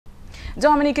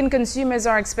Dominican consumers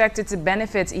are expected to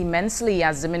benefit immensely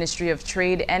as the Ministry of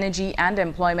Trade, Energy and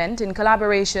Employment, in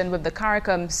collaboration with the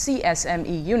CARICOM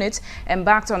CSME unit,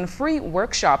 embarked on free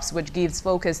workshops which gives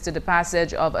focus to the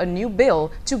passage of a new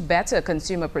bill to better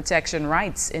consumer protection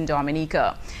rights in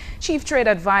Dominica. Chief Trade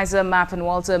Advisor Maffin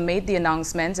Walter made the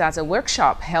announcement at a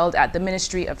workshop held at the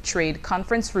Ministry of Trade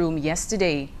conference room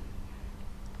yesterday.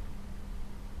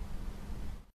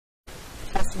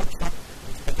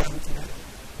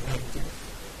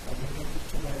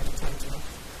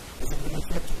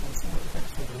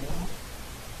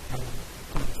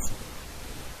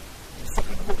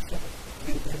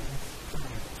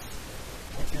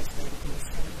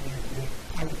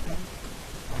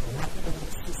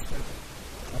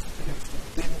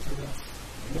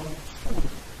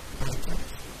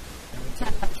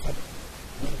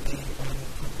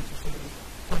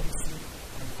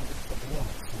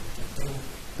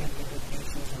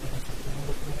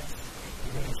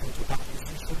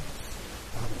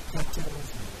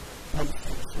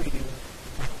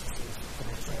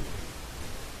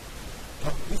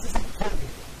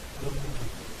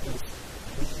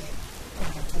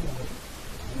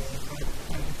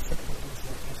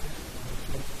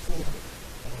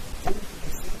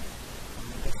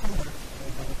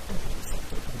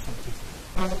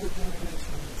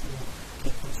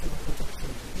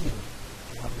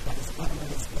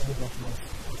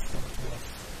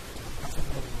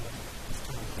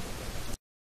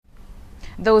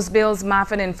 Those bills,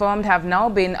 Maffin informed, have now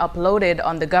been uploaded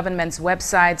on the government's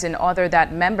website in order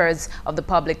that members of the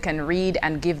public can read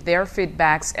and give their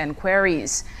feedbacks and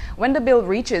queries. When the bill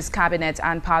reaches Cabinet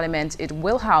and Parliament, it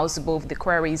will house both the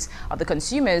queries of the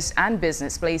consumers and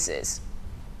business places.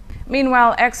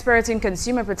 Meanwhile, expert in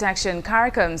consumer protection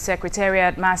CARICOM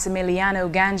Secretariat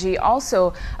Massimiliano Ganji,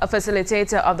 also a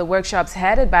facilitator of the workshops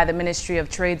headed by the Ministry of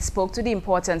Trade, spoke to the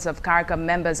importance of CARICOM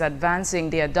members advancing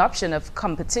the adoption of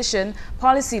competition,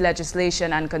 policy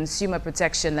legislation and consumer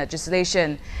protection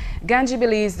legislation. Ganji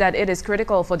believes that it is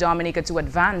critical for Dominica to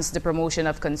advance the promotion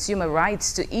of consumer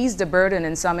rights to ease the burden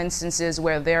in some instances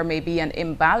where there may be an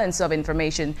imbalance of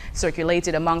information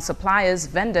circulated among suppliers,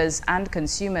 vendors and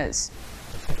consumers.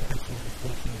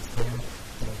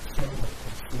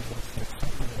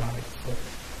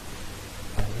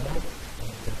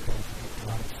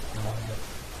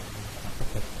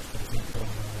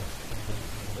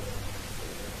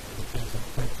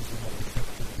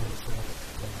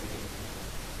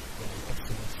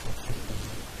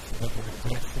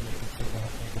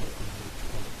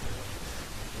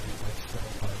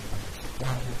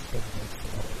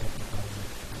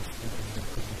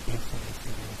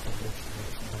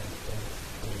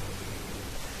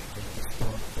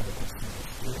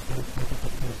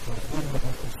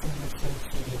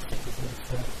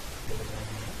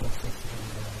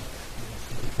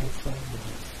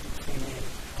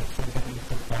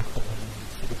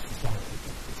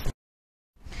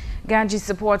 Ganji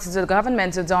supports the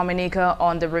government of Dominica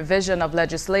on the revision of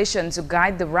legislation to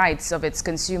guide the rights of its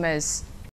consumers.